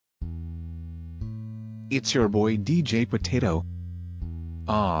It's your boy DJ Potato.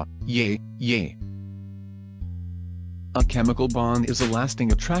 Ah, yay. A chemical bond is a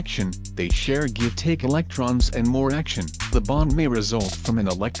lasting attraction. They share give-take electrons and more action. The bond may result from an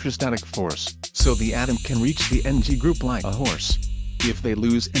electrostatic force, so the atom can reach the Ng group like a horse. If they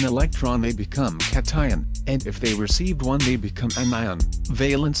lose an electron they become cation, and if they received one they become anion.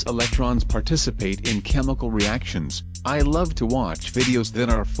 Valence electrons participate in chemical reactions. I love to watch videos that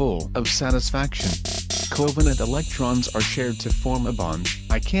are full of satisfaction. Covalent electrons are shared to form a bond.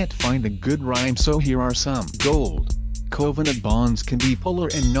 I can't find a good rhyme, so here are some. Gold. Covalent bonds can be polar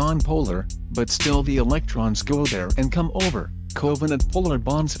and non-polar, but still the electrons go there and come over. Covalent polar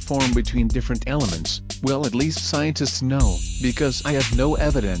bonds form between different elements. Well, at least scientists know, because I have no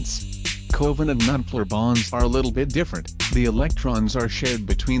evidence. Covalent non-polar bonds are a little bit different. The electrons are shared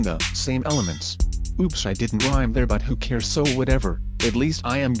between the same elements. Oops, I didn't rhyme there, but who cares, so whatever. At least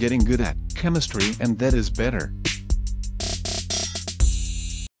I am getting good at chemistry, and that is better.